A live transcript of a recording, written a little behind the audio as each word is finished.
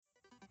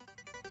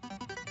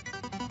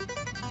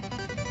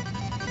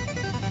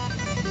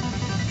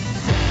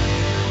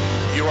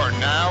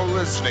now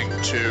listening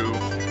to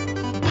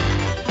the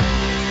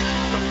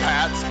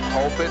Pat's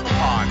Pulpit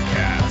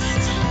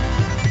Podcast.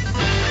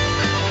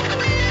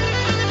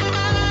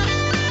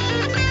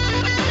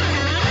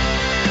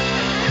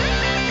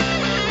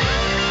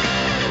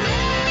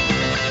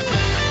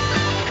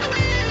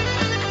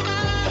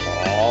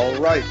 All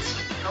right.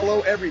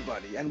 Hello,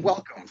 everybody, and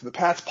welcome to the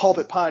Pat's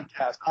Pulpit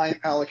Podcast. I'm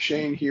Alex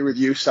Shane here with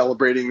you,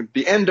 celebrating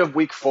the end of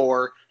Week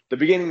 4, the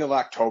beginning of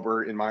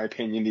October, in my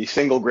opinion, the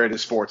single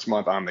greatest sports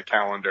month on the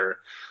calendar.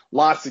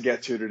 Lots to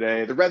get to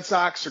today. The Red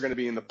Sox are going to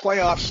be in the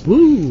playoffs.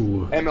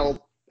 Woo! MLB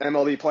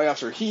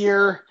playoffs are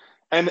here.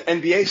 And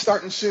NBA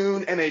starting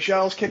soon.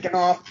 NHL's kicking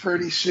off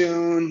pretty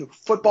soon.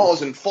 Football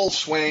is in full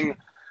swing.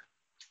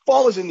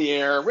 Fall is in the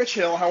air. Rich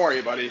Hill, how are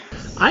you, buddy?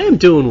 I am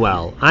doing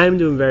well. I am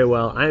doing very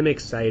well. I'm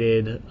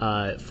excited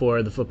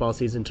for the football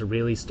season to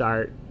really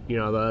start. You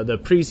know, the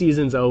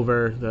preseason's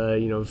over.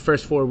 The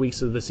first 4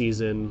 weeks of the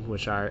season,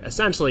 which are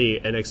essentially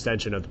an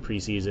extension of the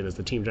preseason, as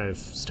the team trying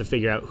to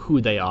figure out who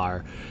they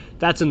are.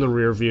 That's in the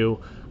rear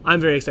view.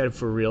 I'm very excited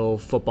for real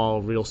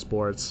football, real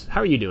sports.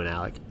 How are you doing,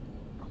 Alec?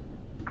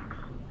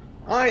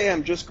 I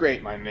am just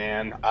great, my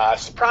man.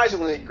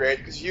 Surprisingly great,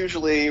 because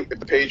usually if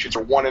the Patriots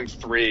are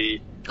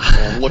 1-3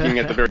 and looking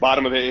at the very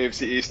bottom of the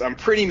AFC East, I'm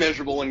pretty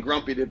miserable and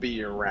grumpy to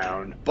be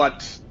around.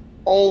 But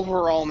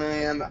overall,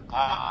 man,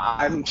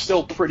 I'm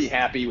still pretty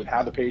happy with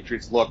how the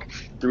Patriots look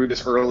through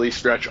this early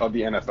stretch of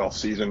the NFL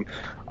season.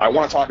 I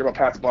want to talk about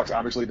Pats Bucks.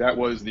 Obviously, that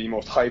was the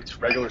most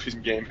hyped regular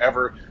season game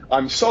ever.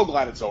 I'm so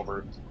glad it's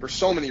over for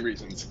so many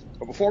reasons.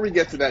 But before we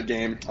get to that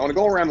game, I want to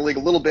go around the league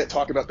a little bit,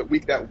 talk about the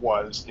week that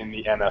was in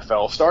the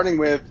NFL, starting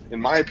with,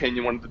 in my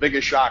opinion, one of the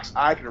biggest shocks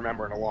I can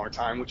remember in a long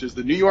time, which is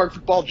the New York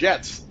Football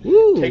Jets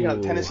taking on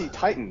the Tennessee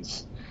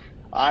Titans.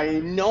 I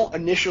know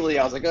initially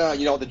I was like,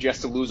 the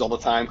Jets to lose all the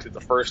time because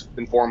the first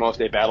and foremost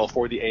they battle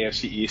for the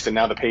AFC East, and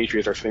now the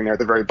Patriots are sitting there at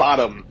the very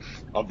bottom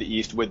of the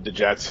East with the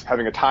Jets,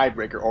 having a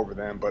tiebreaker over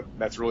them, but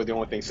that's really the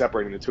only thing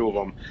separating the two of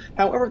them.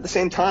 However, at the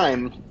same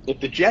time, if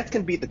the Jets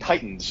can beat the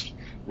Titans,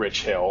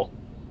 Rich Hill,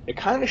 it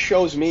kind of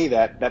shows me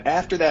that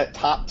after that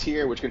top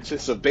tier, which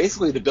consists of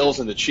basically the Bills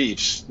and the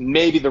Chiefs,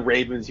 maybe the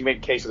Ravens, you make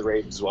a case of the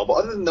Ravens as well, but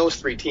other than those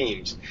three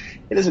teams,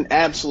 it is an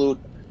absolute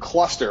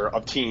cluster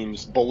of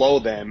teams below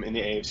them in the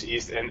AFC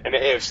East and the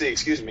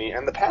AFC,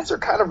 and the Pats are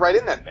kind of right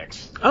in that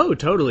mix. Oh,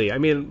 totally. I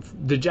mean,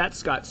 the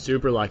Jets got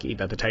super lucky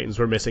that the Titans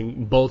were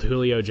missing both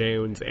Julio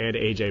Jones and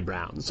A.J.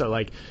 Brown. So,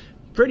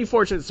 pretty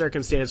fortunate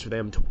circumstance for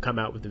them to come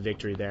out with the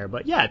victory there.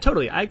 But yeah,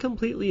 totally. I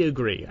completely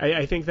agree.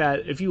 I think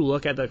that if you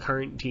look at the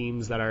current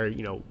teams that are,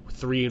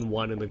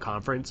 3-1 in the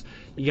conference,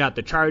 you got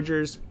the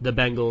Chargers, the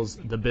Bengals,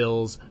 the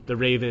Bills, the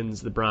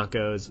Ravens, the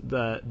Broncos,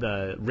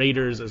 the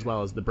Raiders, as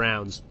well as the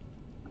Browns.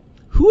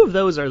 Who of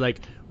those are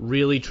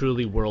really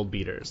truly world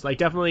beaters?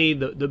 Definitely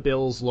the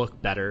Bills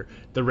look better.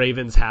 The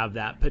Ravens have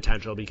that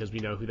potential because we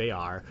know who they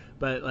are.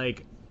 But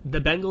the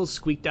Bengals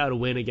squeaked out a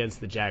win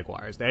against the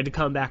Jaguars. They had to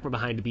come back from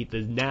behind to beat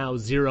the now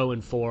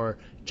 0-4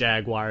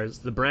 Jaguars.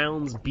 The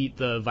Browns beat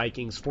the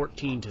Vikings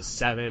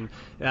 14-7.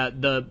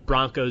 The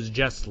Broncos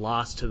just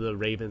lost to the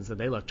Ravens, and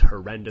they looked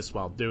horrendous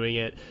while doing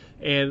it.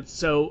 And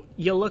so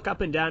you look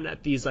up and down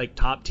at these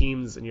top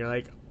teams, and you're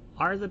like,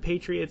 are the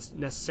Patriots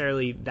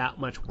necessarily that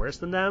much worse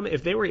than them?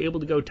 If they were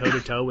able to go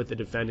toe-to-toe with the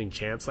defending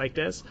champs like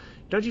this,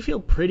 don't you feel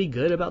pretty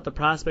good about the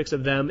prospects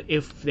of them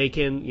if they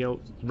can,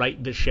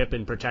 right the ship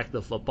and protect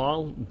the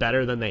football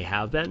better than they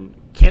have been?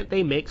 Can't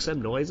they make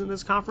some noise in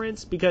this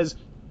conference? Because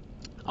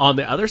on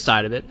the other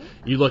side of it,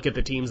 you look at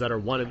the teams that are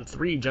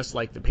 1-3, just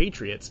like the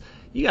Patriots.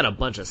 You got a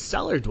bunch of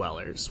cellar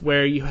dwellers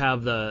where you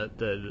have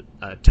the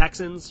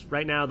Texans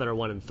right now that are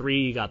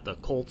 1-3. You got the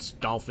Colts,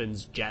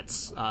 Dolphins,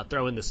 Jets,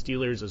 throw in the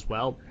Steelers as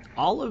well.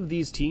 All of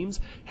these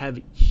teams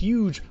have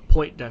huge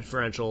point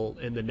differential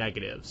in the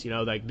negatives.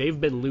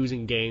 They've been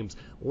losing games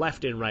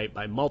left and right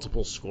by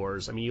multiple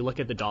scores. I mean, you look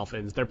at the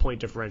Dolphins, their point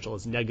differential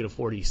is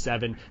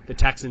 -47. The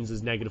Texans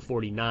is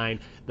 -49.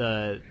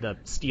 The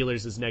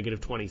Steelers is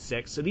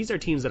 -26. So these are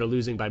teams that are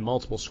losing by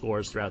multiple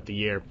scores throughout the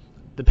year.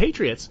 The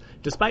Patriots,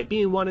 despite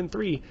being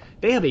 1-3,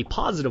 they have a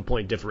positive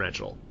point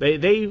differential.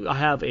 They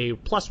have a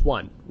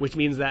 +1, which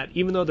means that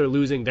even though they're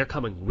losing, they're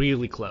coming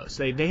really close.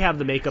 They have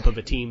the makeup of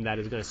a team that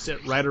is going to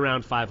sit right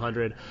around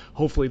 500.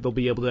 Hopefully they'll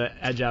be able to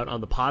edge out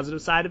on the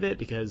positive side of it,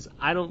 because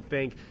I don't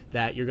think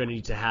that you're going to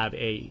need to have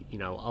a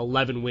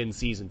 11-win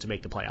season to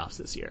make the playoffs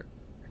this year.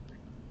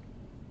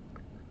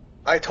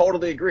 I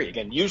totally agree.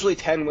 Again, usually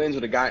 10 wins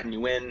would have gotten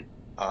you in.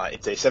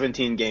 It's a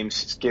 17-game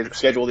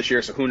schedule this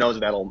year, so who knows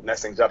if that'll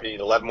mess things up. You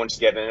need 11 wins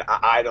to get in.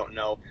 I don't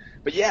know.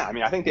 But yeah,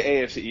 I think the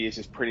AFC East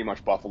is pretty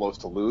much Buffalo's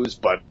to lose.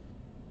 But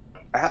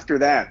after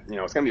that,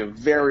 it's going to be a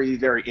very,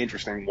 very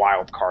interesting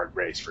wild card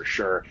race for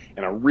sure,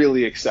 and a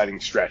really exciting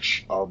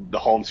stretch of the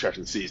home stretch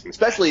of the season,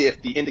 especially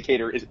if the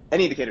indicator is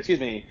any indicator,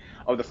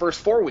 of the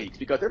first 4 weeks,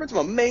 because there have been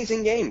some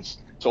amazing games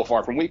so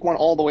far from week 1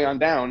 all the way on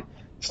down.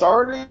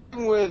 Starting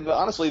with,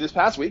 honestly, this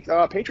past week,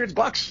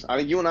 Patriots-Bucks. I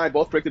think you and I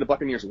both predicted a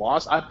Buccaneers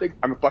loss. I think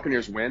I'm a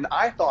Buccaneers win.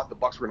 I thought the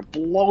Bucks were going to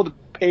blow the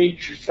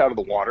Patriots out of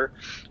the water.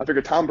 I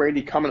figured Tom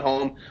Brady coming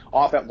home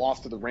off that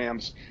loss to the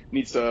Rams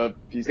he's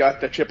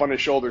got that chip on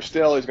his shoulder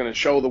still. He's going to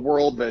show the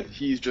world that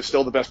he's just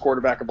still the best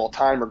quarterback of all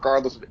time,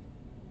 regardless of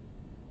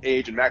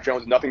age, and Mac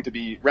Jones is nothing to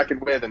be reckoned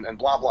with, and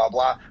blah, blah,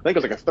 blah. I think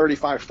it was like a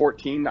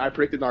 35-14 I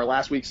predicted in our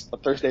last week's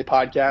Thursday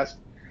podcast.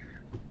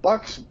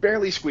 Bucks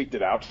barely squeaked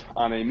it out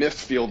on a missed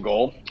field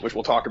goal, which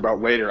we'll talk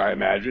about later, I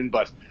imagine.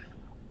 But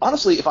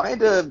honestly, if I had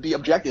to be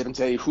objective and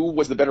say who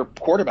was the better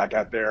quarterback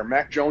out there,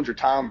 Mac Jones or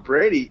Tom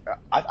Brady,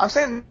 I'm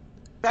saying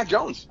Mac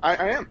Jones.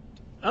 I am.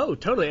 Oh,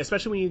 totally,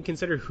 especially when you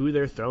consider who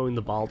they're throwing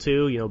the ball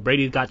to. You know,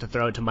 Brady got to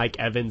throw it to Mike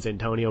Evans,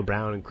 Antonio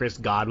Brown, and Chris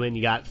Godwin.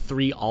 You got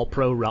 3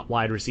 all-pro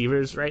wide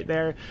receivers right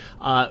there.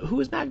 Who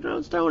is Mac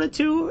Jones throwing it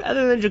to?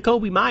 Other than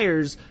Jacoby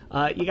Myers,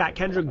 you got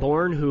Kendrick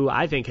Bourne, who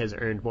I think has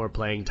earned more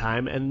playing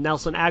time, and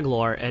Nelson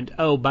Aguilar, and,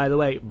 oh, by the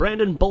way,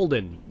 Brandon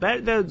Bolden.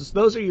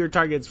 Those are your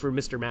targets for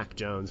Mr. Mac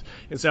Jones.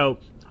 And so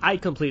I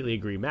completely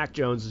agree. Mac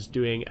Jones is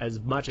doing as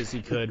much as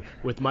he could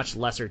with much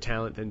lesser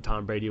talent than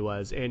Tom Brady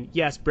was. And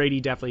yes,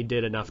 Brady definitely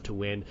did enough to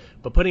win,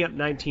 but putting up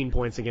 19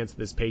 points against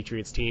this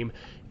Patriots team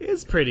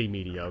is pretty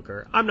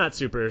mediocre. I'm not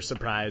super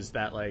surprised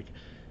that,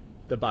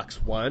 the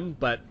Bucks won,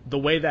 but the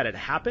way that it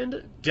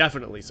happened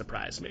definitely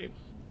surprised me.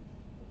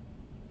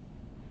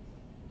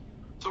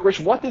 So, Rich,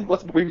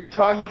 we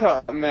talked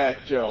about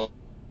Mac Jones.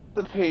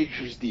 The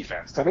Patriots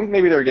defense. I think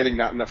maybe they're getting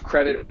not enough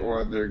credit,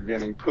 or they're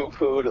getting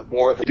poo-pooed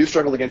more. They do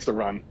struggle against the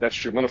run. That's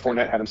true. Leonard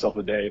Fournette had himself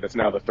a day. That's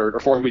now the 3rd or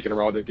 4th week in a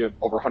row they give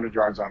over 100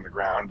 yards on the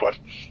ground. But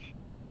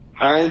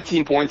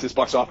 19 points, this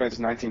Bucs offense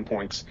is 19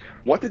 points.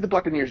 What did the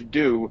Buccaneers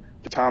do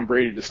to Tom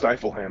Brady to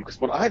stifle him?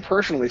 Because what I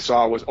personally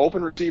saw was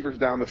open receivers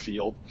down the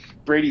field,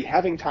 Brady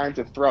having time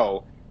to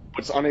throw,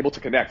 but unable to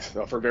connect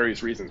for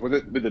various reasons.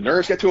 Did the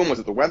nerves get to him? Was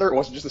it the weather? Or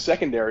was it just the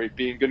secondary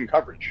being good in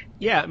coverage?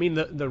 Yeah, I mean,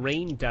 the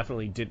rain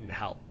definitely didn't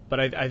help.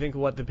 But I think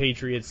what the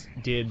Patriots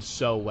did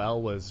so well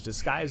was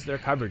disguise their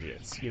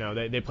coverages. You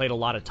know, they played a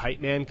lot of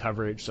tight man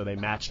coverage, so they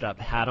matched up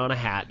hat on a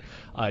hat.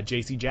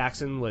 J.C.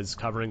 Jackson was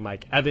covering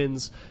Mike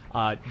Evans.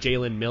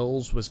 Jalen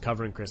Mills was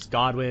covering Chris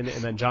Godwin.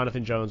 And then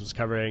Jonathan Jones was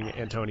covering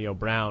Antonio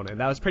Brown. And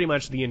that was pretty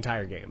much the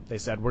entire game. They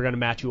said, we're going to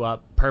match you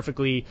up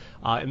perfectly.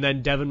 And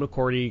then Devin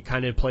McCourty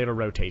kind of played a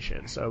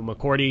rotation. So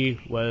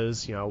McCourty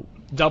was,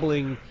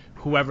 doubling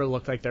whoever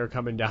looked like they were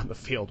coming down the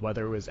field,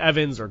 whether it was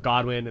Evans or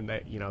Godwin,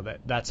 and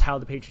that's how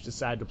the Patriots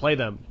decided to play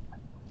them.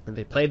 And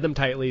they played them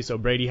tightly, so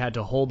Brady had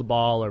to hold the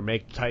ball or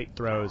make tight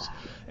throws.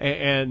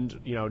 And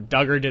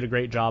Duggar did a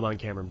great job on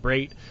Cameron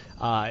Brate,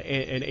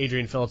 and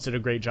Adrian Phillips did a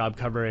great job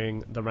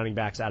covering the running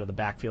backs out of the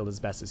backfield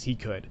as best as he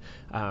could.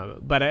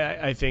 But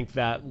I think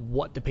that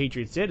what the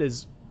Patriots did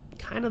is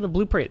kind of the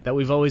blueprint that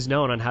we've always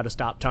known on how to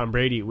stop Tom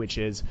Brady, which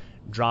is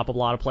drop a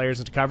lot of players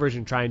into coverage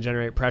and try and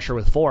generate pressure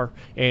with 4.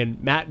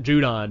 And Matt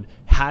Judon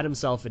had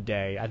himself a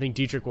day. I think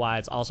Dietrich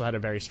Wyatt's also had a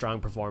very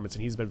strong performance,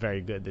 and he's been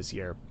very good this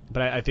year.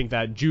 But I think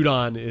that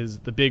Judon is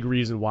the big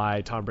reason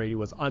why Tom Brady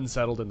was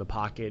unsettled in the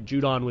pocket.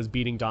 Judon was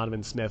beating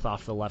Donovan Smith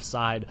off the left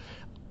side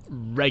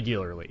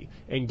regularly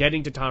and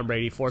getting to Tom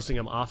Brady, forcing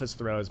him off his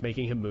throws,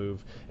 making him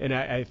move. And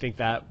I think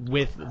that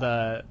with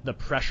the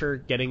pressure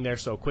getting there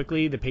so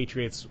quickly, the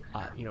Patriots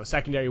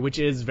secondary, which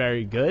is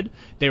very good,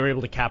 they were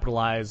able to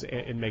capitalize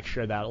and make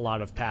sure that a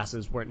lot of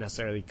passes weren't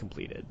necessarily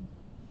completed.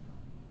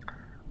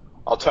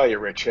 I'll tell you,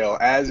 Rich Hill,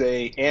 as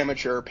a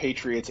amateur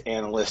Patriots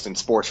analyst and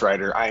sports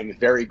writer, I am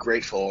very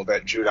grateful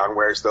that Judon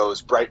wears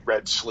those bright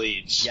red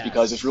sleeves,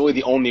 because it's really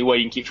the only way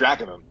you can keep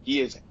track of him.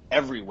 He is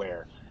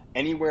everywhere.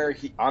 Anywhere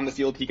on the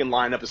field he can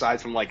line up, aside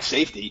from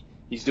safety,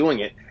 he's doing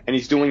it, and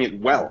he's doing it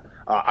well.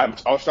 I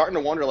was starting to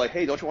wonder,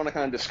 hey, don't you want to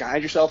kind of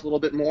disguise yourself a little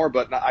bit more?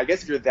 But I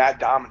guess if you're that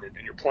dominant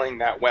and you're playing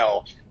that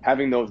well,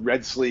 having those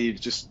red sleeves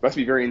just must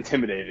be very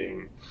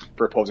intimidating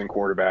for opposing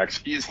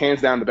quarterbacks. He is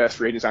hands down the best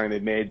free agent signing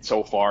they've made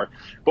so far.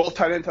 Both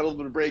tight ends had a little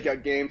bit of a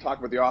breakout game. Talk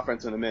about the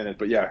offense in a minute.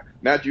 But yeah,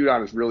 Matt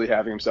Judon is really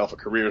having himself a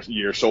career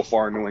year so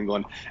far in New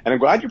England. And I'm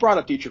glad you brought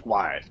up Dietrich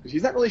Wyatt, because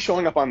he's not really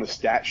showing up on the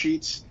stat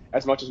sheets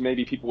as much as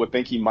maybe people would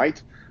think he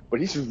might. But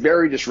he's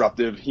very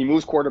disruptive. He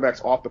moves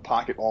quarterbacks off the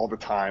pocket all the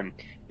time.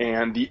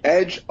 And the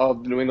edge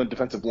of the New England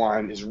defensive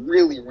line is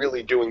really,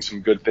 really doing some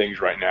good things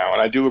right now.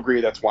 And I do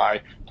agree that's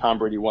why Tom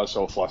Brady was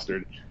so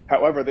flustered.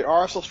 However, they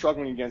are still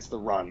struggling against the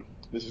run.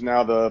 This is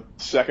now the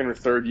 2nd or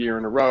 3rd year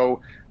in a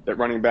row that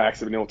running backs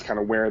have been able to kind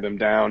of wear them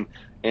down.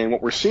 And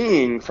what we're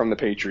seeing from the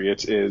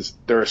Patriots is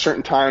there are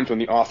certain times when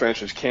the offense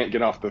just can't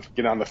get on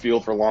the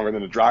field for longer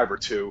than a drive or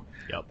two.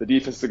 Yep. The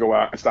defense to go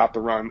out and stop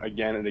the run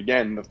again and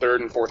again. The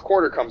 3rd and 4th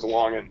quarter comes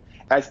along, and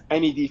as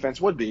any defense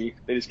would be,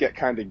 they just get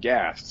kind of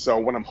gassed. So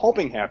what I'm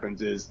hoping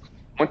happens is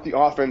once the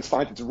offense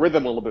finds its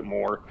rhythm a little bit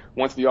more,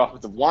 once the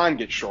offensive line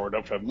gets shored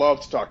up, which I'd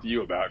love to talk to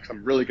you about because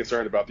I'm really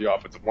concerned about the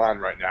offensive line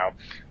right now,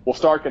 we'll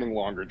start getting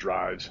longer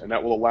drives, and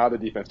that will allow the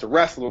defense to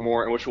rest a little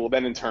more, and which will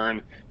then in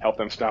turn help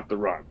them stop the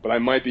run. But I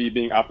might be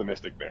being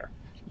optimistic there.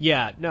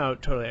 Yeah, no,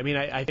 totally. I mean,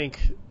 I think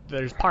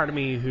there's part of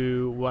me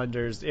who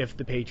wonders if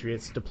the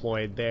Patriots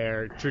deployed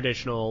their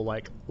traditional,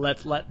 like,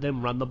 let's let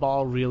them run the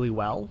ball really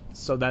well,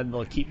 so then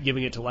they'll keep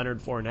giving it to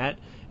Leonard Fournette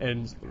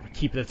and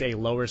keep this a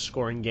lower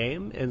scoring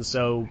game, and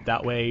so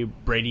that way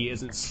Brady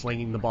isn't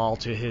slinging the ball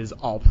to his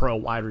all-pro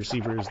wide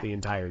receivers the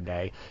entire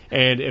day.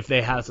 And if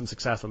they have some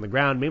success on the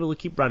ground, maybe they'll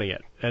keep running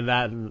it. And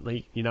that,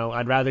 like,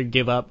 I'd rather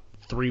give up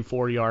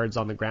 3-4 yards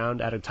on the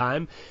ground at a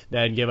time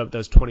than give up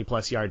those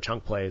 20-plus yard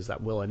chunk plays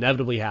that will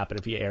inevitably happen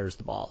if he airs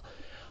the ball.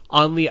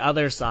 On the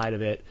other side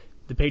of it,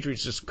 the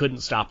Patriots just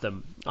couldn't stop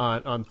them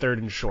on third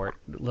and short.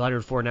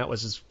 Leonard Fournette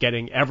was just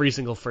getting every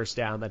single first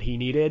down that he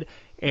needed,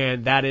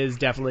 and that is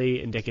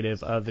definitely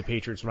indicative of the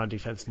Patriots' run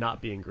defense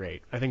not being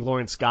great. I think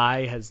Lawrence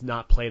Guy has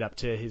not played up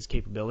to his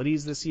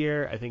capabilities this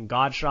year. I think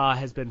Godshaw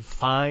has been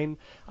fine,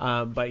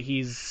 but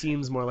he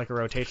seems more like a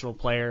rotational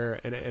player,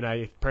 and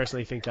I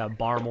personally think that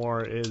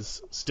Barmore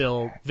is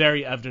still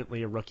very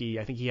evidently a rookie.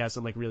 I think he has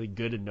some like really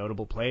good and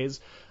notable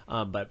plays,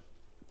 but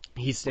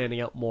he's standing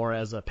out more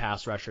as a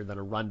pass rusher than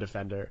a run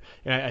defender.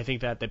 And I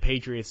think that the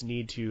Patriots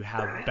need to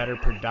have better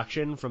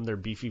production from their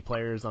beefy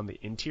players on the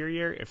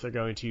interior if they're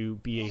going to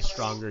be a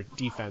stronger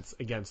defense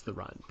against the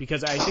run.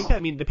 Because I think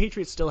that, the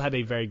Patriots still have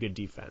a very good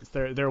defense.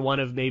 They're one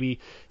of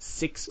maybe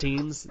 6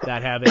 teams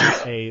that have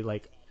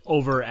a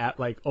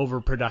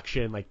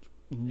overproduction,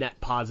 net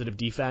positive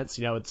defense.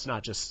 It's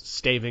not just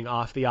staving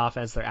off the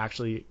offense. They're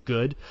actually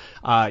good,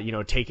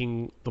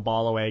 taking the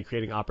ball away,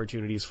 creating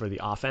opportunities for the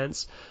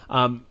offense.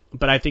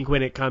 But I think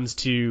when it comes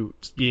to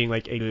being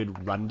like a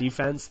good run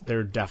defense,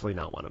 they're definitely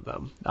not one of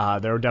them.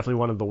 They're definitely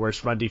one of the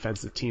worst run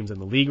defensive teams in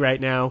the league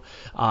right now.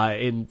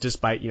 And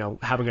despite,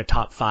 having a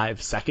top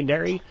 5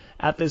 secondary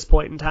at this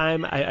point in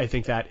time, I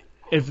think that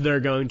if they're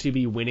going to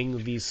be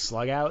winning these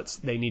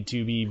slugouts, they need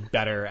to be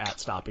better at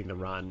stopping the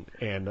run.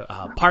 And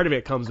part of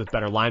it comes with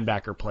better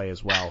linebacker play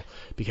as well,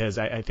 because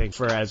I think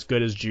for as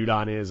good as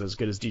Judon is, as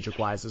good as Deatrich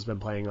Wise has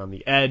been playing on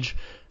the edge,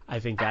 I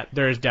think that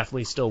there is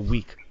definitely still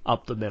weak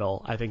up the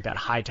middle. I think that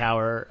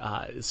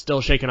Hightower is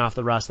still shaking off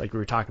the rust like we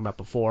were talking about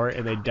before,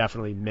 and they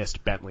definitely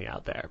missed Bentley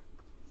out there.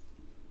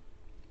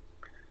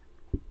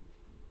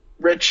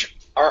 Rich,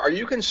 are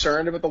you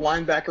concerned about the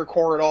linebacker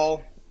core at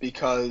all?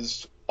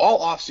 Because all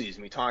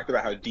offseason, we talked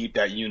about how deep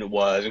that unit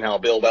was and how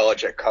Bill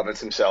Belichick covets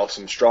himself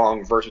some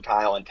strong,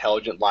 versatile,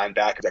 intelligent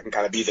linebackers that can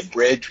kind of be the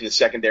bridge between the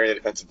secondary and the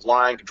defensive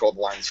line, control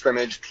the line of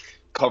scrimmage,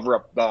 cover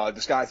up,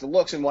 disguise the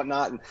looks and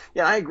whatnot. And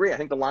yeah, I agree. I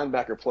think the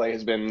linebacker play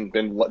has been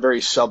very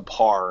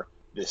subpar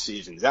this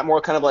season. Is that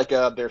more kind of like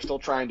they're still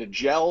trying to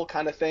gel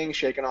kind of thing,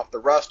 shaking off the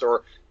rust,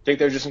 or think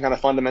there's just some kind of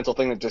fundamental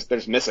thing that they're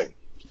just missing?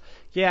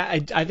 Yeah,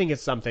 I think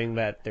it's something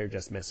that they're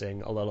just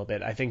missing a little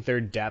bit. I think their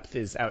depth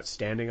is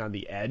outstanding on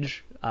the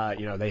edge.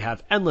 They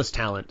have endless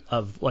talent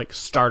of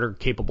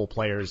starter-capable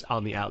players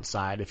on the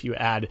outside. If you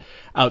add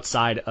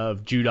outside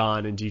of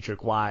Judon and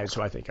Deatrich Wise,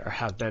 who I think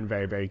have been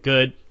very, very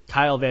good.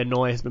 Kyle Van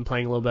Noy has been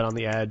playing a little bit on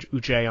the edge,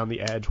 Uche on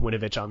the edge,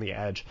 Winovich on the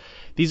edge.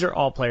 These are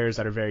all players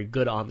that are very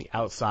good on the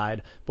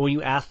outside, but when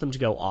you ask them to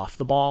go off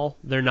the ball,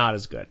 they're not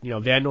as good.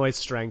 Van Noy's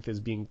strength is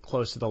being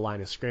close to the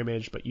line of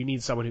scrimmage, but you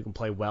need someone who can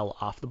play well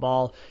off the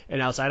ball. And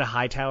outside of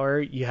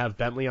Hightower, you have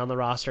Bentley on the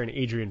roster and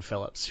Adrian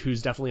Phillips,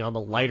 who's definitely on the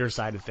lighter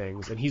side of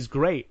things. And he's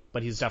great,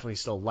 but he's definitely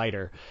still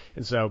lighter.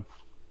 And so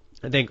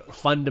I think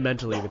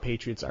fundamentally the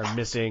Patriots are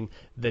missing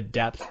the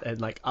depth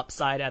and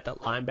upside at that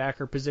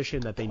linebacker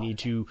position that they need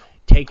to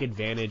take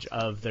advantage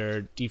of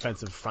their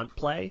defensive front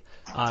play,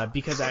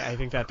 because I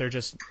think that they're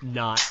just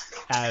not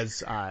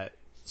as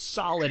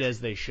solid as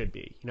they should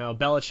be.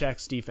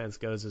 Belichick's defense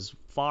goes as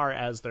far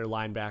as their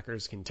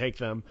linebackers can take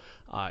them,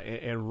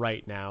 and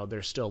right now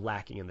they're still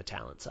lacking in the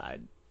talent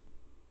side.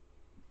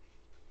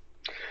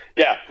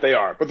 Yeah, they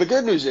are. But the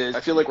good news is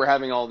I feel like we're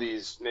having all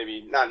these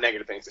maybe not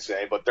negative things to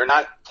say, but they're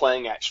not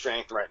playing at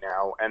strength right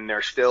now, and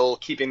they're still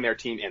keeping their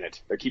team in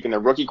it. They're keeping their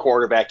rookie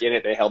quarterback in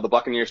it. They held the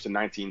Buccaneers to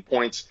 19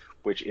 points,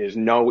 which is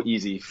no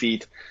easy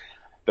feat.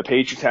 The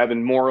Patriots have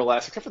been more or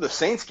less, except for the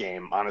Saints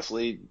game,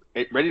 honestly,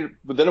 ready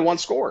within a one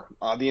score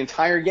the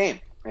entire game.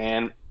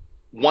 And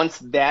once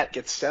that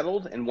gets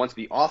settled and once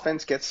the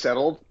offense gets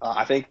settled,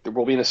 I think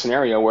we'll be in a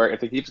scenario where if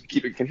they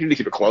continue to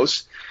keep it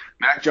close,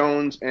 Mac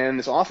Jones and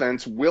this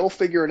offense will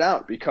figure it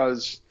out.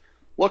 Because,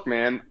 look,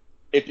 man,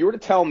 if you were to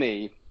tell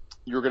me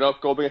you're going to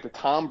go against the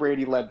Tom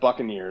Brady-led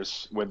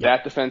Buccaneers with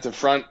that defensive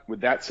front,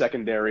 with that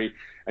secondary,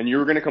 and you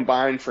were going to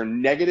combine for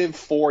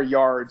 -4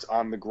 yards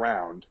on the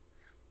ground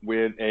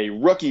with a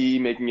rookie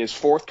making his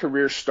 4th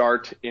career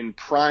start in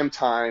prime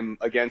time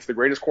against the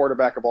greatest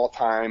quarterback of all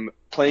time,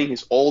 playing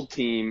his old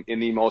team in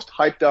the most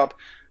hyped up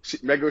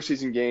regular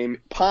season game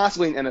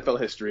possibly in NFL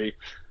history,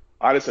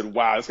 I just said,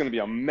 wow, it's going to be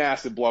a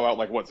massive blowout,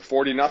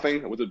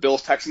 40-0 with the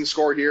Bills-Texans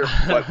score here.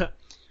 But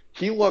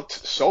he looked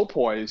so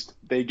poised.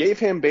 They gave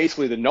him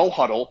basically the no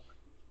huddle,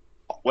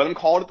 let him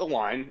call it at the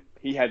line.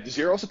 He had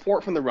zero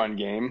support from the run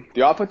game.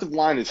 The offensive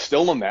line is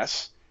still a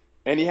mess.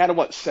 And he had a,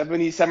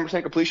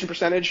 77% completion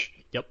percentage?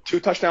 Yep. 2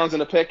 touchdowns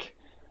and a pick.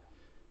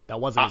 That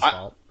wasn't his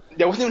fault.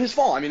 That wasn't even his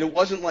fault. It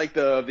wasn't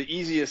the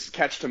easiest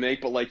catch to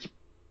make, but was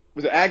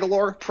it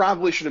Aguilar?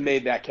 Probably should have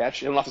made that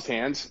catch. It went off his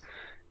hands.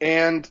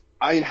 And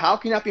I mean, how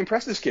can you not be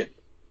impressed with this kid?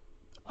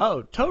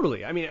 Oh,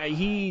 totally. I mean,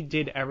 he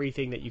did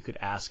everything that you could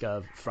ask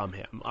of from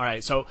him. All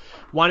right, so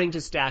wanting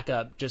to stack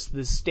up just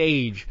the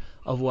stage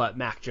of what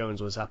Mac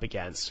Jones was up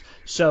against.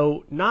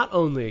 So not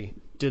only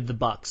did the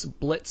Bucs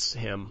blitz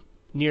him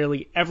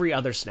nearly every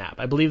other snap.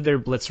 I believe their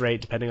blitz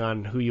rate, depending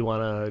on who you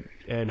want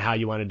to and how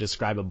you want to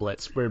describe a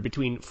blitz, were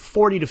between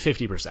 40 to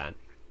 50%.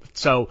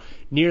 So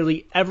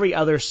nearly every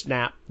other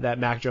snap that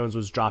Mac Jones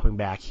was dropping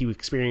back, he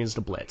experienced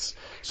a blitz.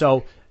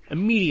 So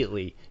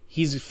immediately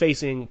he's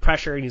facing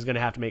pressure and he's going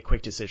to have to make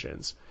quick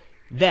decisions.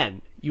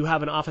 Then you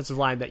have an offensive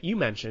line that you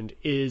mentioned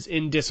is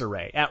in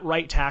disarray. At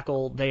right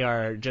tackle, they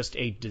are just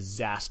a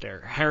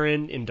disaster.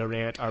 Herron and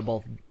Durant are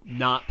both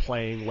not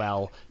playing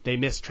well. They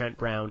miss Trent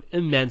Brown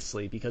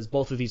immensely because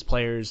both of these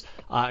players,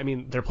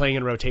 they're playing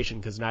in rotation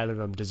because neither of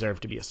them deserve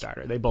to be a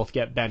starter. They both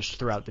get benched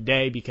throughout the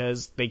day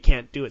because they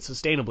can't do it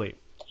sustainably.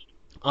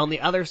 On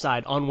the other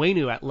side,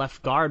 Onwenu at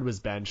left guard was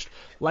benched,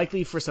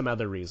 likely for some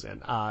other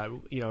reason.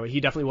 He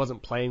definitely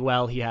wasn't playing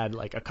well. He had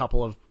like a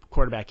couple of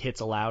quarterback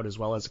hits allowed as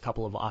well as a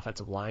couple of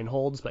offensive line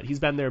holds, but he's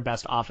been their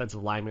best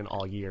offensive lineman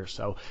all year.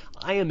 So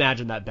I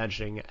imagine that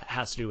benching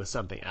has to do with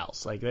something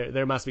else. Like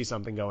there must be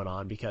something going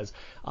on because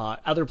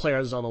other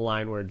players on the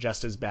line were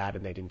just as bad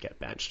and they didn't get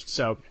benched.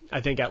 So I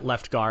think at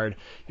left guard,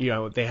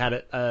 they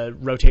had a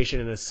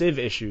rotation and a sieve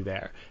issue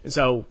there. And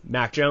so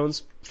Mac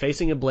Jones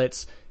facing a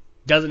blitz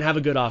doesn't have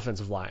a good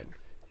offensive line.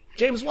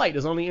 James White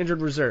is on the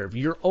injured reserve.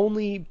 Your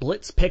only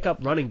blitz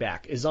pickup running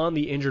back is on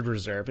the injured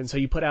reserve. And so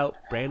you put out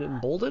Brandon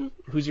Bolden,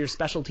 who's your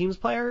special teams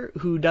player,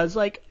 who does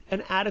like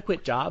an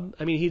adequate job.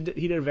 I mean, he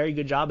did a very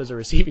good job as a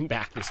receiving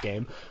back this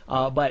game,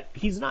 but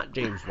he's not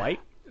James White.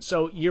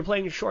 So you're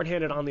playing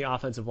shorthanded on the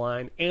offensive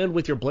line and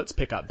with your blitz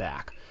pickup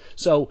back.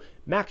 So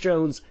Mac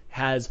Jones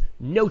has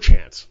no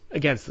chance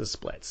against the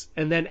splits.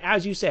 And then,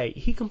 as you say,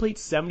 he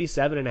completes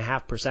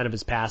 77.5% of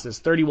his passes,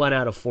 31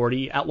 out of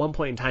 40. At one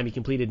point in time, he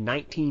completed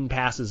 19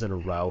 passes in a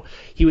row.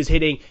 He was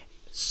hitting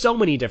so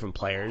many different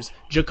players.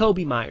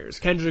 Jacoby Myers,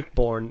 Kendrick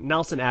Bourne,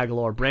 Nelson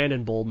Aguilar,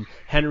 Brandon Bolden,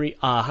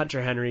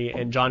 Hunter Henry,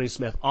 and Jonnu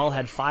Smith all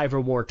had 5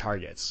 or more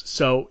targets.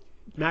 So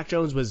Mac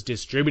Jones was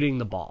distributing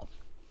the ball,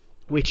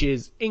 which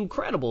is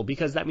incredible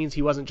because that means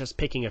he wasn't just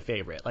picking a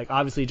favorite. Like,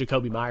 obviously,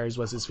 Jacoby Myers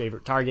was his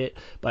favorite target,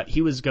 but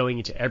he was going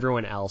into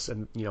everyone else,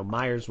 and,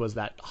 Myers was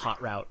that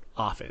hot route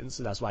often,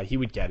 so that's why he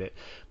would get it.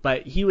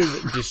 But he was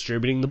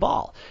distributing the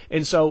ball.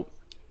 And so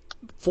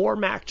for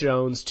Mac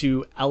Jones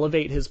to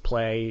elevate his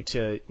play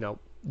to,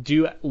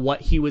 do what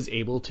he was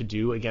able to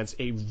do against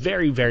a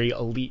very, very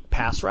elite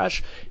pass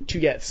rush, to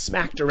get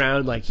smacked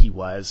around like he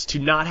was, to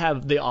not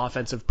have the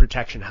offensive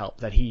protection help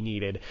that he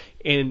needed,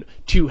 and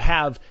to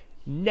have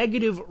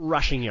negative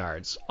rushing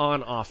yards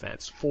on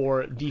offense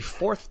for the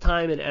 4th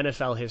time in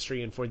NFL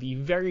history and for the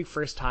very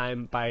first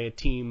time by a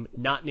team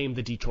not named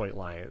the Detroit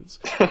Lions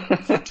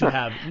to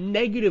have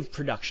negative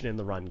production in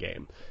the run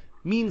game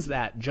means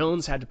that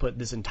Jones had to put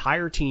this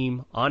entire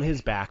team on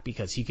his back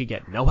because he could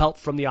get no help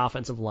from the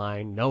offensive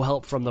line, no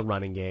help from the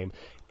running game,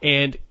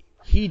 and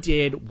he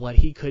did what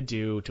he could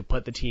do to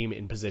put the team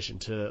in position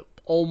to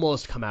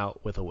almost come out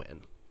with a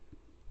win.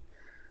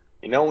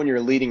 When your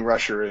leading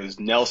rusher is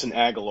Nelson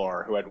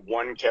Aguilar, who had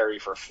 1 carry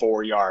for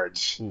 4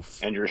 yards, Oof.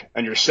 and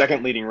your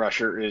second leading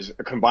rusher is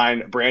a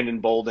combined Brandon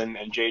Bolden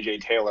and J.J.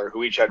 Taylor,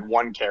 who each had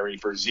 1 carry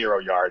for 0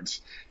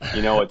 yards,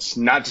 it's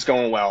not just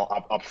going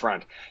well up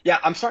front. Yeah,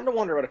 I'm starting to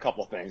wonder about a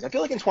couple of things. I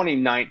feel like in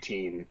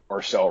 2019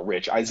 or so,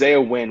 Rich, Isaiah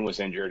Wynn was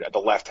injured at the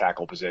left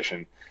tackle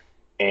position,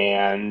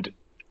 and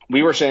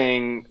we were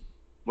saying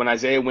when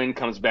Isaiah Wynn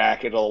comes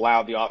back, it'll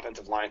allow the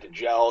offensive line to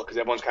gel because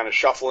everyone's kind of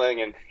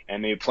shuffling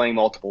and they're playing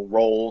multiple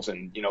roles.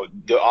 And,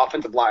 the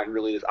offensive line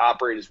really does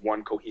operate as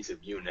one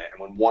cohesive unit. And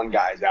when one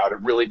guy's out,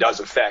 it really does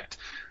affect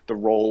the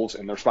roles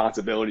and the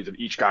responsibilities of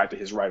each guy to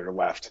his right or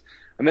left.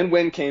 And then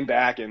Wynn came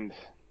back and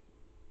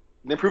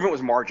the improvement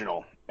was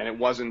marginal and it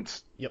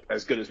wasn't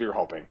as good as we were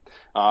hoping.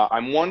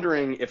 I'm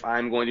wondering if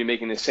I'm going to be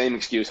making the same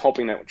excuse,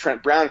 hoping that when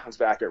Trent Brown comes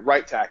back at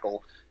right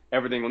tackle,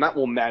 everything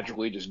will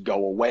magically just go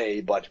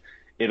away, but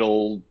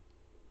it'll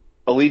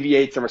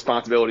alleviate some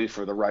responsibilities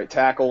for the right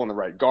tackle and the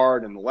right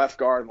guard and the left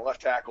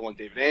tackle, and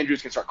David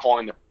Andrews can start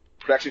calling the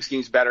protection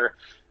schemes better.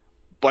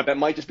 But that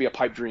might just be a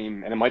pipe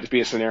dream, and it might just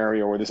be a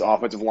scenario where this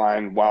offensive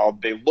line, while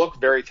they look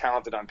very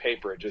talented on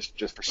paper,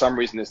 just for some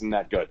reason isn't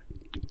that good.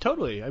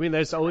 Totally. I mean,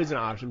 there's always an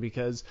option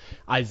because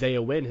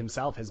Isaiah Wynn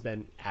himself has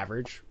been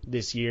average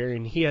this year,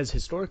 and he has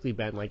historically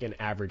been like an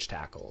average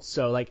tackle.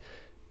 So,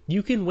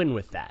 you can win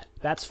with that.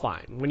 That's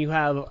fine. When you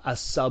have a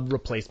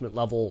sub-replacement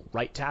level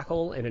right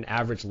tackle and an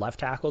average left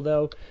tackle,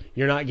 though,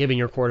 you're not giving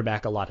your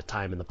quarterback a lot of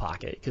time in the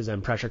pocket because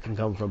then pressure can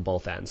come from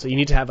both ends. So you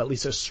need to have at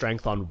least a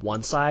strength on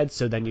one side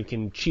so then you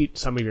can cheat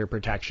some of your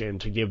protection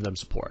to give them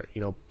support.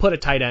 Put a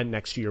tight end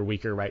next to your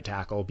weaker right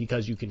tackle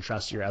because you can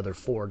trust your other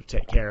 4 to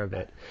take care of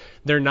it.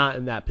 They're not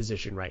in that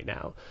position right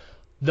now.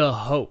 The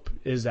hope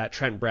is that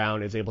Trent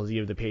Brown is able to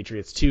give the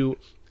Patriots 2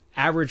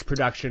 average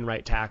production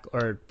right tackle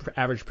or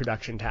average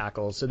production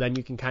tackles, so then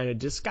you can kind of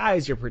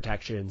disguise your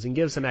protections and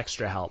give some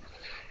extra help.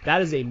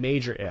 That is a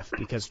major if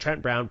because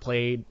Trent Brown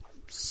played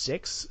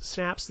 8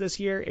 snaps this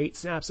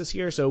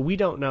year. So we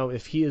don't know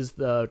if he is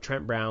the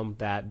Trent Brown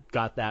that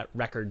got that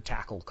record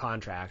tackle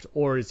contract,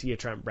 or is he a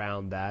Trent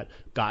Brown that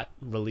got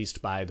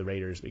released by the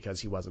Raiders because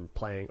he wasn't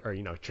playing, or,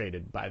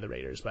 traded by the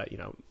Raiders, but,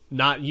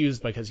 not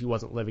used because he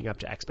wasn't living up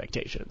to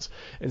expectations.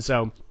 And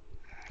so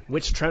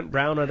which Trent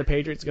Brown are the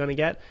Patriots going to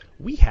get?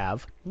 We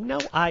have no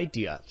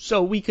idea.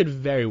 So we could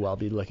very well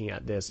be looking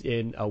at this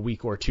in a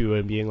week or two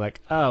and being like,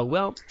 oh,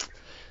 well,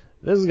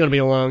 this is going to be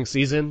a long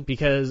season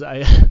because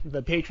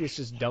the Patriots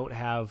just don't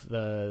have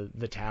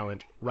the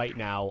talent right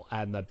now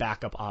and the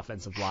backup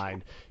offensive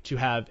line to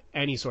have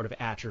any sort of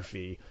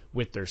atrophy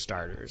with their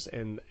starters.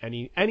 And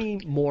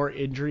any more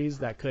injuries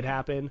that could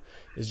happen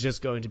is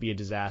just going to be a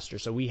disaster.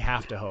 So we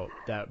have to hope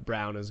that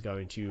Brown is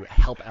going to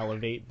help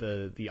elevate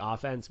the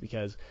offense,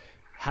 because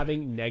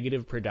having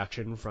negative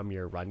production from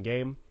your run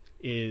game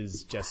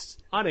is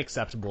just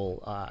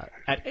unacceptable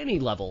at any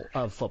level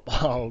of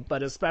football,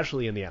 but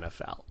especially in the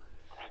NFL.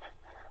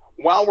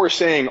 While we're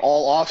saying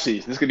all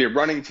offseason, this is going to be a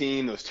running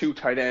team, those 2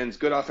 tight ends,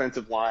 good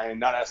offensive line,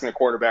 not asking the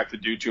quarterback to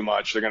do too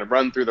much. They're going to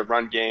run through the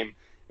run game,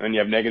 and then you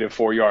have negative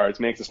 4 yards.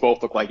 Makes us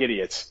both look like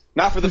idiots.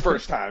 Not for the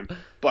first time,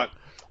 but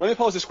let me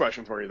pose this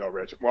question for you, though,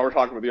 Rich. While we're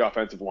talking about the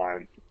offensive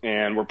line,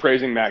 and we're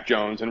praising Mac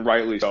Jones, and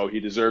rightly so,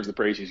 he deserves the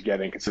praise he's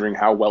getting, considering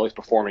how well he's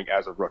performing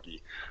as a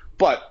rookie.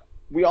 But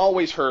we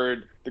always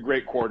heard the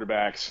great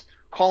quarterbacks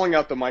calling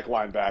out the Mike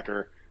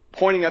linebacker,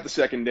 pointing at the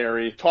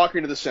secondary,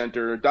 talking to the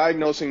center,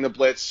 diagnosing the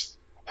blitz,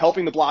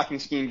 helping the blocking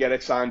scheme get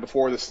assigned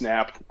before the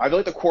snap. I feel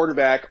like the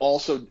quarterback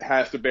also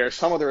has to bear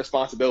some of the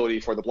responsibility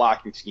for the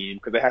blocking scheme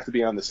because they have to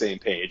be on the same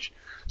page.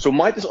 So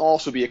might this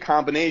also be a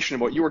combination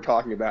of what you were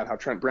talking about, how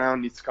Trent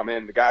Brown needs to come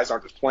in, the guys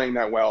aren't just playing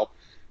that well,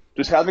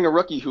 just having a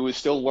rookie who is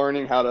still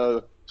learning how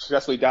to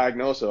successfully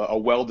diagnose a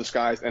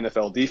well-disguised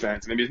NFL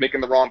defense. Maybe he's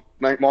making the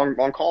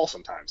wrong call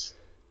sometimes.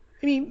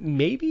 I mean,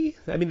 maybe.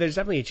 I mean, there's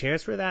definitely a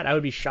chance for that. I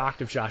would be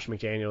shocked if Josh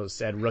McDaniels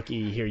said,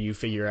 rookie, here you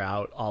figure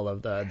out all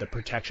of the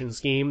protection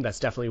scheme. That's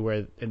definitely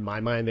where, in my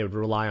mind, they would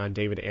rely on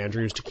David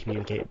Andrews to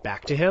communicate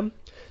back to him.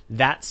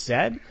 That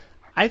said,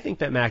 I think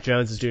that Mac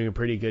Jones is doing a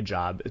pretty good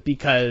job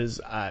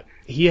because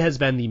he has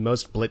been the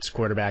most blitzed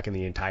quarterback in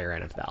the entire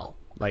NFL.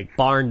 Like,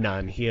 bar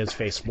none, he has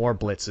faced more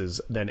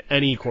blitzes than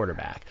any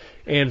quarterback.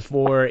 And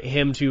for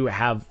him to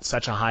have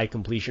such a high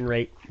completion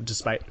rate,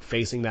 despite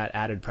facing that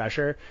added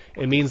pressure,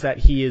 it means that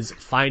he is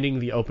finding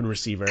the open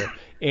receiver,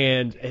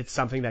 and it's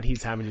something that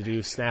he's having to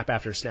do snap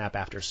after snap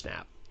after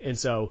snap. And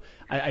so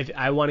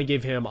I want to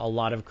give him a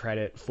lot of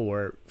credit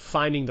for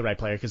finding the right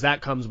player, because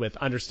that comes with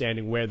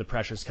understanding where the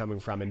pressure is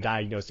coming from and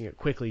diagnosing it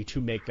quickly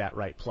to make that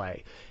right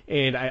play.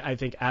 And I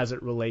think as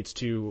it relates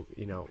to,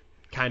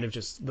 kind of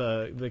just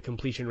the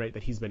completion rate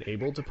that he's been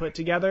able to put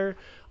together,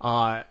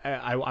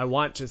 I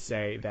want to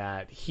say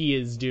that he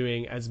is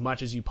doing as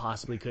much as you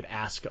possibly could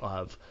ask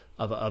of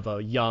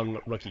a young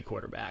rookie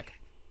quarterback.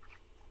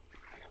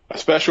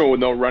 Especially with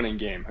no running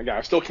game. Again,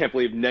 I still can't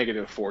believe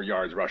negative 4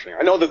 yards rushing.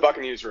 I know the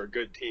Buccaneers are a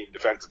good team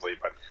defensively,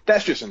 but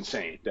that's just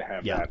insane to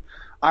have that.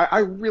 I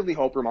really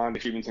hope Ramondre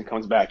Stevenson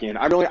comes back in.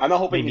 I'm not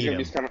hoping he's going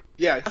to be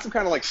some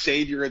kind of like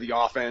savior of the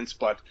offense,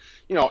 but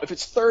if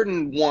it's 3rd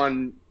and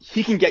 1,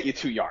 he can get you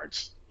 2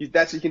 yards. He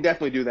can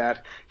definitely do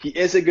that. He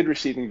is a good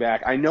receiving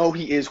back. I know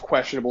he is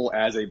questionable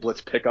as a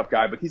blitz pickup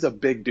guy, but he's a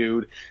big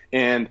dude.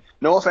 And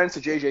no offense to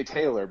J.J.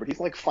 Taylor, but he's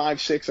like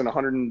 5'6" and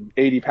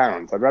 180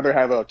 pounds. I'd rather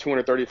have a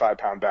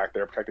 235-pound back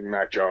there protecting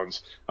Mac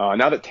Jones.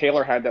 Now that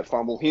Taylor had that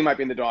fumble, he might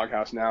be in the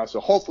doghouse now,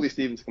 so hopefully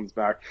Stevenson comes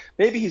back.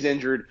 Maybe he's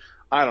injured.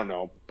 I don't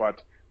know,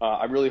 but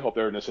I really hope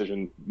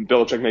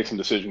Belichick makes some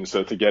decisions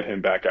to get him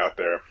back out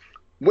there.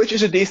 Which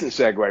is a decent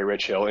segue,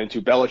 Rich Hill, into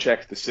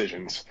Belichick's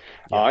decisions.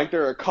 I think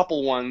there are a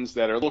couple ones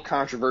that are a little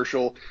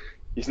controversial.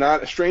 He's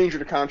not a stranger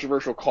to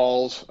controversial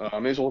calls.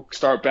 May as well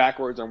start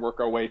backwards and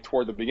work our way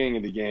toward the beginning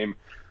of the game.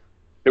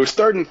 It was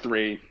 3rd and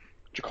 3.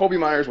 Jacoby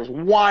Myers was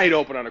wide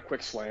open on a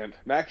quick slant.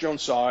 Mac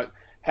Jones saw it,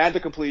 had the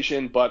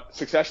completion, but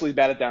successfully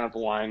batted down at the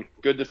line.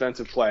 Good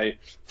defensive play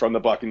from the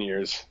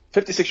Buccaneers.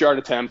 56-yard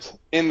attempt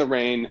in the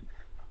rain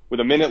with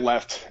a minute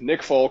left.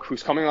 Nick Folk,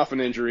 who's coming off an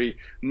injury,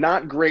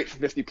 not great for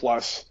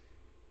 50-plus.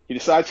 He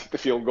decides to kick the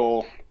field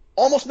goal,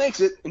 almost makes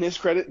it, in his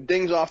credit,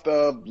 dings off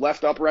the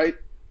left upright,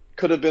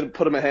 could have been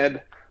put him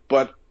ahead,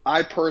 but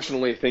I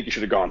personally think he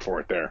should have gone for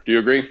it there. Do you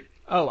agree?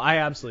 Oh, I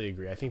absolutely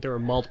agree. I think there were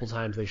multiple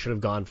times they should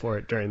have gone for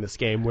it during this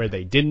game where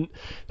they didn't.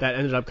 That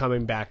ended up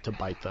coming back to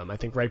bite them. I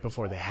think right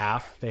before the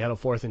half, they had a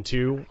 4th and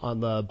 2 on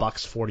the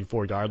Bucs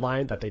 44-yard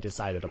line that they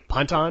decided to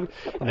punt on,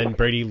 and then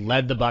Brady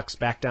led the Bucs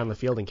back down the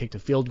field and kicked a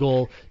field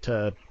goal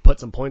to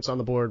put some points on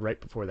the board right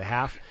before the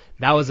half.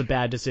 That was a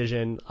bad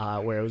decision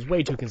where it was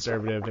way too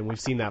conservative, and we've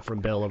seen that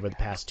from Bill over the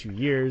past 2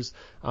 years.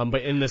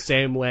 But in the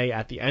same way,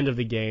 at the end of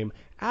the game,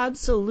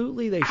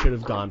 absolutely they should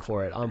have gone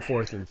for it on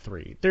 4th and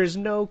 3. There's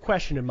no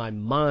question in my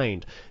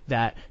mind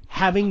that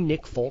having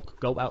Nick Folk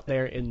go out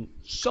there in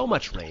so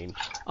much rain,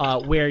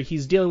 where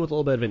he's dealing with a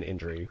little bit of an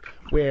injury,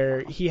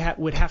 where he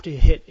would have to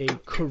hit a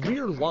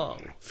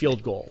career-long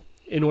field goal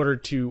in order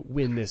to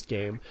win this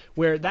game,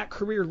 where that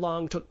career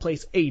long took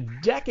place a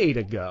decade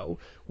ago,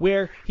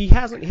 where he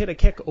hasn't hit a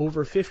kick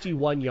over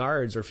 51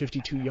 yards or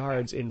 52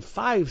 yards in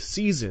 5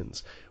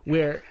 seasons,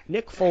 where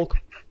Nick Folk,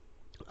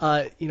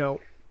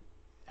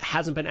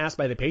 hasn't been asked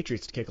by the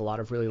Patriots to kick a lot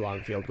of really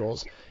long field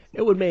goals.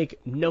 It would make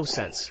no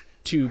sense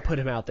to put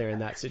him out there in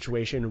that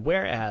situation,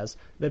 whereas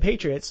the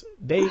Patriots,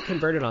 they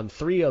converted on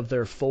 3 of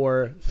their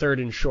 4 third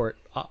and short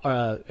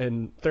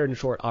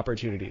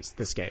opportunities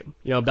this game.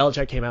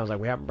 Belichick came out and was like,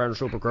 we haven't been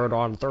super good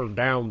on third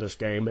down this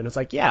game, and it's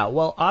like, yeah,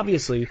 well,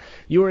 obviously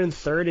you were in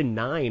 3rd and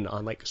 9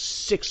 on like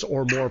 6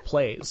 or more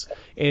plays,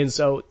 and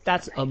so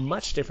that's a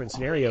much different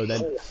scenario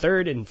than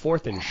 3rd and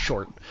 4th and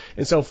short.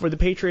 And so for the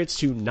Patriots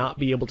to not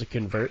be able to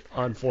convert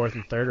on 4th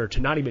and 3rd, or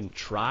to not even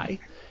try,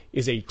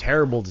 is a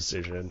terrible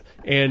decision.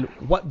 And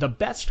what the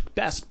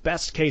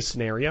best case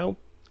scenario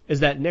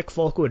is that Nick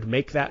Folk would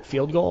make that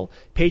field goal,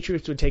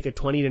 Patriots would take a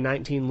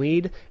 20-19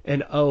 lead,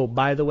 and oh,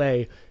 by the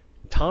way,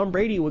 Tom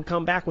Brady would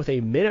come back with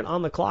a minute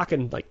on the clock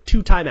and like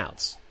 2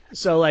 timeouts.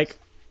 So like,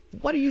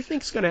 what do you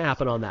think's going to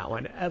happen on that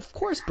one? Of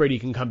course Brady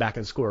can come back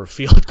and score a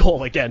field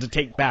goal again to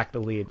take back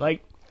the lead.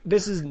 Like,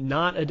 this is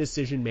not a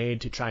decision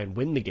made to try and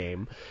win the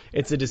game.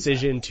 It's a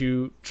decision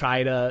to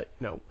try to,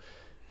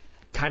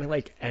 kind of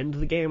like end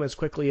the game as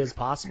quickly as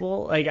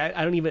possible. Like,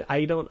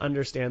 I don't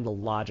understand the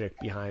logic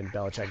behind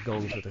Belichick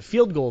going for the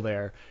field goal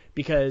there,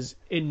 because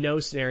in no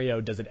scenario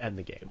does it end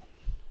the game.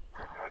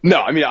 No,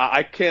 I mean,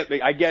 I can't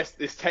think. I guess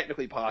it's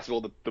technically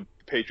possible that the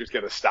Patriots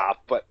get a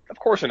stop, but of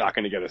course they're not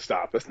going to get a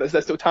stop.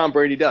 That's what Tom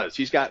Brady does.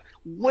 He's got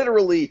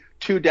literally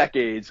 2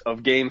 decades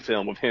of game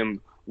film of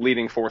him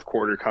leading fourth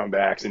quarter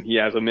comebacks, and he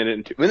has a minute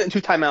and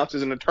 2 timeouts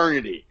is an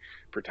eternity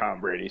for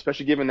Tom Brady,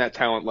 especially given that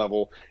talent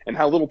level and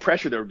how little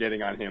pressure they were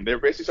getting on him. They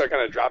were basically started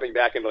kind of dropping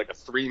back into like a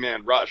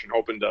 3-man rush and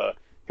hoping to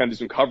kind of do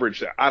some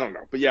coverage there. I don't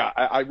know. But yeah,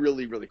 I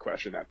really, really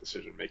question that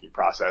decision-making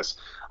process.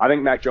 I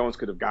think Mac Jones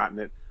could have gotten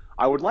it.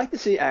 I would like to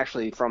see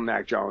actually from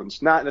Mac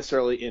Jones, not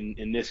necessarily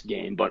in this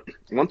game, but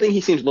one thing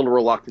he seems a little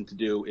reluctant to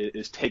do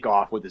is take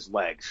off with his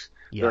legs.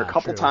 Yeah, there are a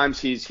couple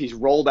times he's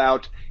rolled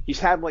out. He's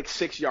had like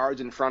 6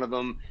 yards in front of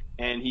him.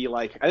 And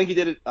I think he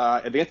did it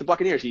against the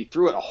Buccaneers. He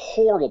threw a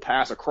horrible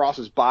pass across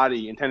his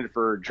body intended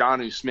for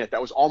Jonnu Smith.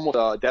 That was almost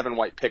a Devin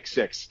White pick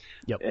 6.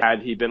 Yep.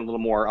 Had he been a little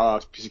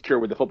more secure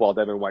with the football,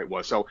 Devin White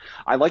was. So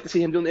I'd like to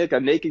see him doing like a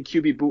naked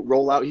QB boot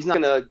rollout. He's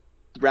not going to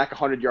rack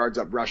 100 yards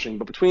up rushing,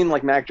 but between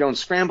like Mac Jones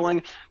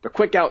scrambling, the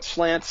quick out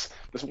slants,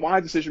 this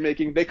wide decision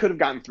making, they could have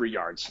gotten 3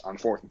 yards on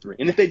 4th and 3.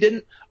 And if they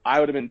didn't, I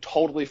would have been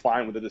totally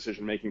fine with the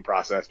decision making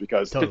process,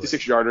 because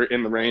 56 yarder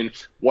in the rain,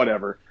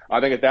 whatever.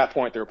 I think at that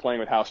point they were playing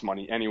with house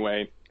money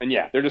anyway. And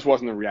yeah, there just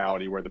wasn't a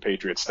reality where the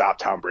Patriots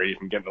stopped Tom Brady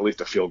from getting at least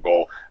a field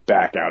goal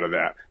back out of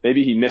that.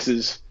 Maybe he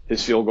misses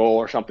his field goal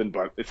or something,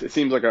 but it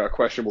seems like a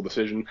questionable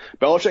decision.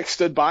 Belichick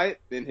stood by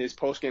it in his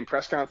post-game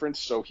press conference,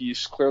 so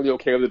he's clearly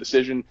okay with the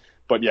decision.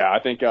 But yeah, I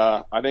think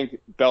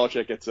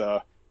Belichick gets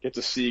a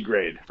C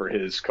grade for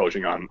his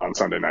coaching on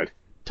Sunday night.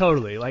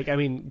 Totally.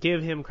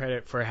 Give him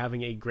credit for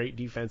having a great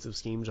defensive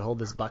scheme to hold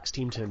this Bucs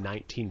team to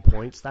 19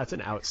 points. That's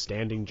an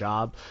outstanding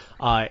job.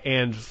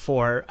 And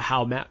for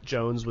how Matt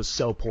Jones was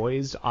so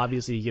poised,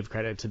 obviously you give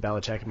credit to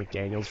Belichick and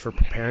McDaniels for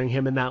preparing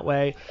him in that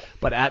way.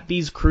 But at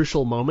these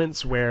crucial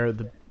moments where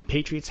the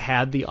Patriots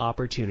had the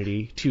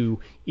opportunity to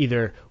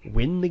either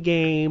win the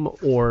game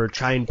or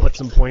try and put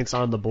some points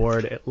on the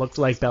board, it looked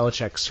like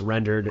Belichick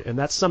surrendered, and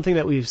that's something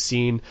that we've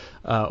seen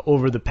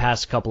over the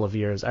past couple of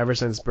years, ever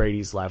since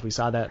Brady's left. We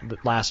saw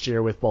that last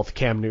year with both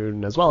Cam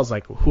Newton as well as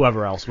like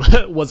whoever else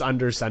was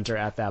under center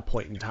at that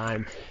point in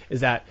time,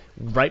 is that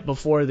right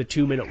before the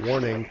 2-minute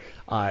warning,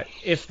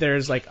 if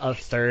there's like a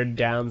 3rd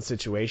down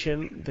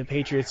situation, the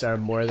Patriots are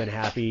more than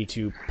happy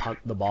to punt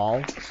the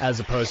ball as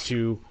opposed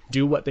to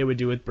do what they would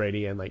do with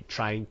Brady and like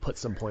try and put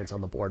some points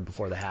on the board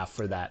before the half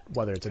for that,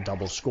 whether it's a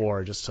double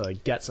score, just to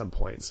like get some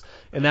points.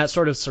 And that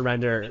sort of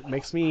surrender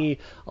makes me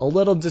a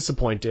little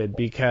disappointed,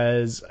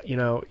 because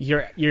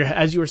you're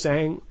as you were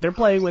saying, they're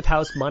playing with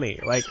house money.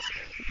 Like,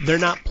 they're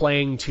not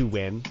playing to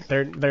win.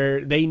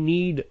 They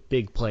need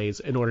big plays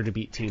in order to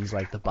beat teams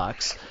like the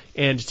Bucs,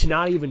 and to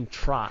not even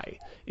try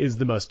is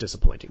the most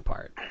disappointing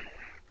part.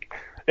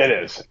 It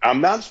is.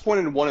 I'm not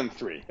disappointed in 1 and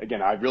 3.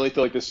 Again, I really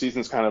feel like this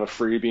season's kind of a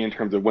freebie in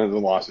terms of wins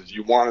and losses.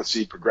 You want to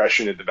see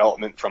progression and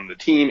development from the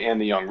team and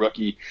the young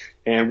rookie,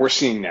 and we're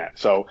seeing that.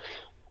 So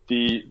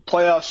the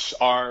playoffs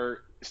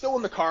are still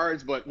in the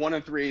cards, but 1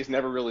 and 3 is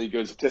never really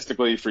good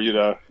statistically for you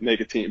to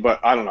make a team. But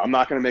I don't know. I'm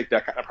not going to make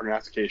that kind of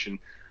prognostication.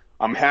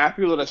 I'm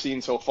happy with what I've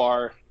seen so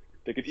far.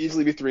 They could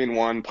easily be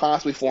 3-1,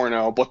 possibly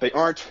 4-0, but they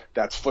aren't.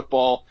 That's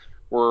football.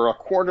 We're a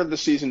quarter of the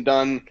season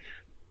done.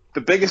 The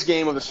biggest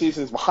game of the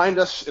season is behind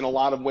us in a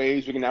lot of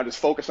ways. We can now just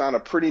focus on a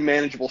pretty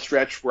manageable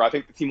stretch where I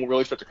think the team will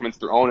really start to come into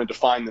their own and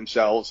define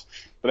themselves.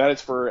 But that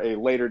is for a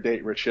later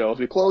date, Rich Hill. As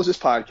we close this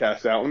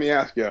podcast out, let me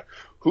ask you,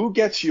 who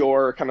gets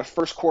your kind of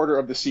first quarter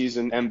of the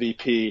season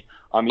MVP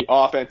on the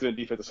offensive and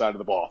defensive side of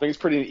the ball? I think it's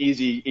pretty an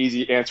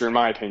easy answer in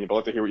my opinion, but I'd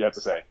like to hear what you have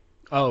to say.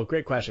 Oh,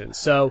 great question.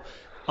 So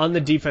On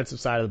the defensive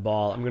side of the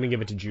ball, I'm going to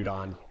give it to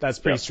Judon. That's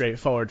pretty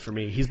straightforward for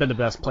me. He's been the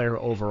best player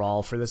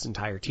overall for this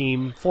entire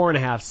team.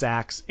 4.5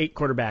 sacks, 8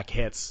 quarterback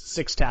hits,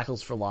 6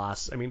 tackles for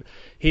loss. I mean,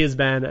 he has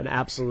been an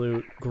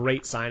absolute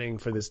great signing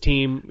for this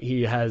team.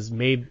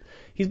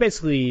 He's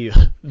basically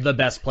the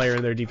best player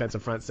in their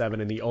defensive front seven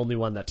and the only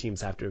one that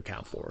teams have to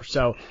account for.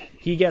 So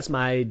he gets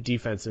my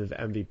defensive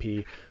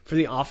MVP. For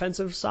the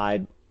offensive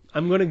side,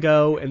 I'm going to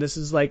go, and this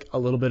is like a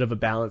little bit of a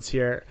balance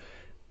here,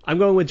 I'm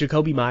going with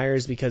Jakobi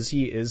Meyers because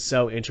he is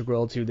so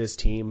integral to this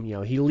team. You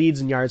know, he leads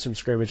in yards from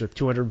scrimmage with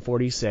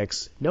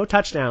 246. No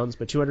touchdowns,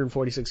 but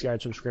 246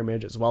 yards from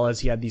scrimmage, as well as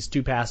he had these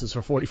 2 passes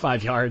for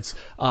 45 yards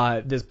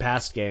this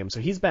past game.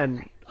 So he's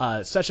been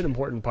such an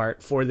important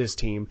part for this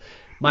team.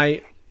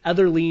 My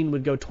other lean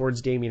would go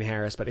towards Damian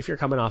Harris, but if you're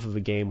coming off of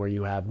a game where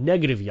you have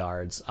negative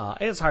yards,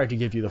 it's hard to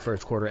give you the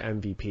first quarter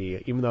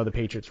MVP, even though the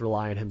Patriots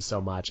rely on him so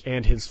much,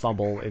 and his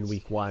fumble in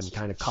week 1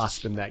 kind of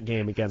cost them that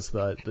game against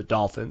the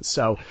Dolphins.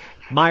 So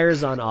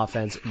Myers on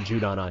offense,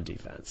 Judon on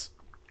defense.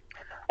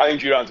 I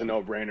think Judon's a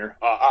no-brainer.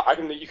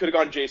 You could have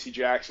gone J.C.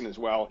 Jackson as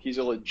well. He's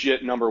a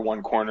legit number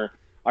 1 corner.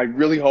 I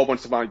really hope when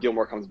Stephon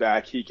Gilmore comes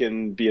back, he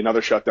can be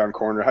another shutdown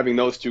corner. Having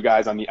those 2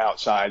 guys on the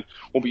outside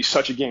will be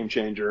such a game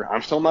changer.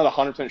 I'm still not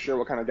 100% sure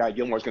what kind of guy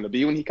Gilmore's going to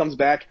be when he comes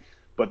back,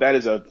 but that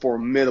is a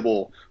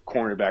formidable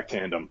cornerback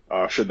tandem.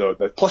 Plus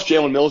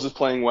Jalen Mills is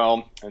playing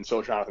well, and so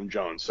is Jonathan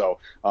Jones. So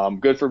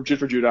good for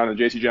Judon and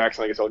J.C.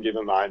 Jackson. I guess I'll give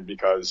him mine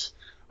because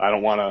I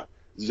don't want to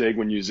zig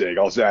when you zig.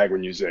 I'll zag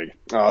when you zig.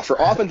 For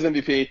offensive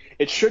MVP,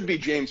 it should be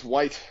James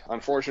White,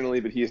 unfortunately,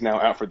 but he is now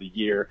out for the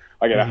year.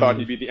 Again, I thought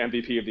he'd be the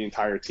MVP of the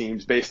entire team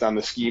based on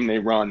the scheme they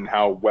run and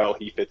how well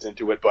he fits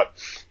into it. But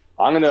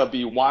I'm going to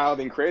be wild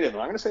and creative,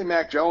 and I'm going to say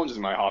Mac Jones is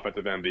my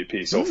offensive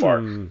MVP so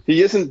far.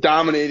 He isn't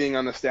dominating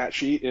on the stat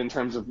sheet in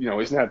terms of, he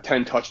doesn't have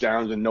 10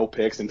 touchdowns and no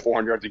picks and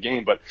 400 yards a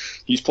game, but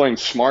he's playing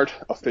smart,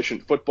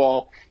 efficient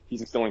football. He's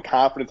instilling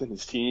confidence in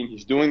his team.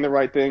 He's doing the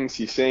right things.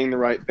 He's saying the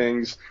right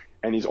things.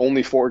 And he's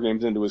only 4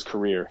 games into his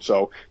career.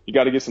 So you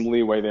got to get some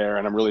leeway there,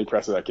 and I'm really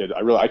impressed with that kid.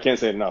 I can't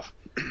say it enough.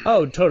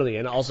 Oh, totally.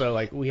 And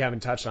also, we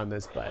haven't touched on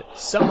this, but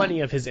so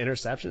many of his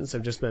interceptions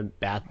have just been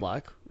bad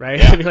luck, right?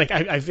 Yeah.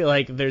 I feel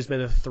like there's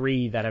been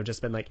 3 that have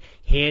just been,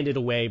 handed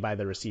away by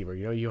the receiver.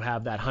 You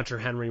have that Hunter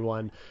Henry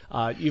one.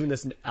 Even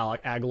this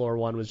Alec Aguilar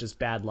one was just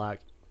bad luck.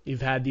 You've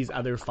had these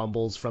other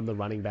fumbles from the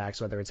running backs,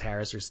 whether it's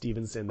Harris or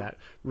Stevenson, that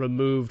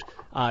removed,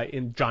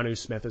 in Jonnu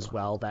Smith as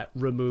well, that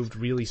removed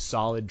really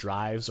solid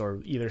drives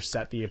or either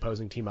set the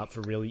opposing team up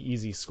for really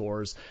easy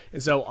scores.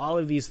 And so all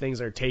of these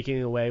things are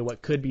taking away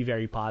what could be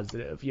very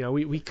positive.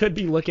 We could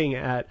be looking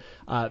at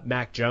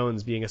Mac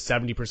Jones being a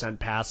 70%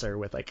 passer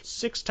with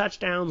 6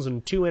 touchdowns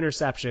and 2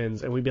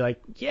 interceptions, and we'd be like,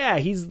 yeah,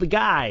 he's the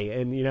guy.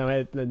 And,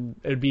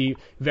 it would be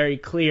very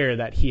clear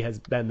that he has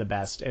been the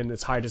best, and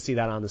it's hard to see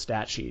that on the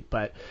stat sheet.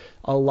 But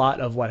a lot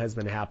of what has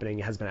been happening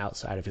has been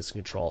outside of his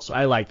control. So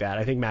I like that.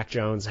 I think Mac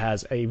Jones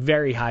has a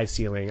very high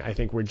ceiling. I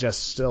think we're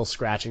just still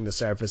scratching the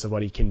surface of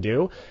what he can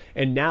do.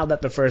 And now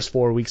that the first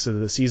 4 weeks of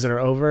the season are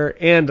over,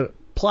 and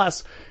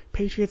plus,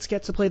 Patriots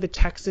get to play the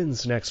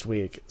Texans next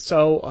week.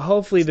 So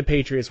hopefully the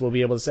Patriots will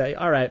be able to say,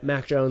 all right,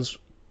 Mac Jones,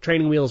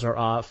 training wheels are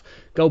off.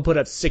 Go put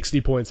up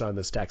 60 points on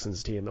this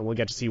Texans team, and we'll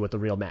get to see what the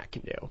real Mac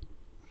can do.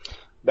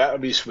 That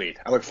would be sweet.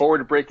 I look forward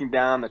to breaking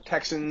down the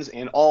Texans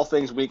and all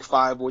things Week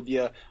 5 with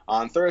you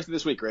on Thursday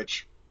this week,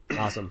 Rich.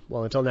 Awesome.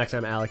 Well, until next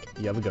time, Alec,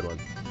 you have a good one.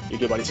 You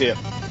too, buddy. See ya.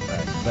 All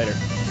right. Later.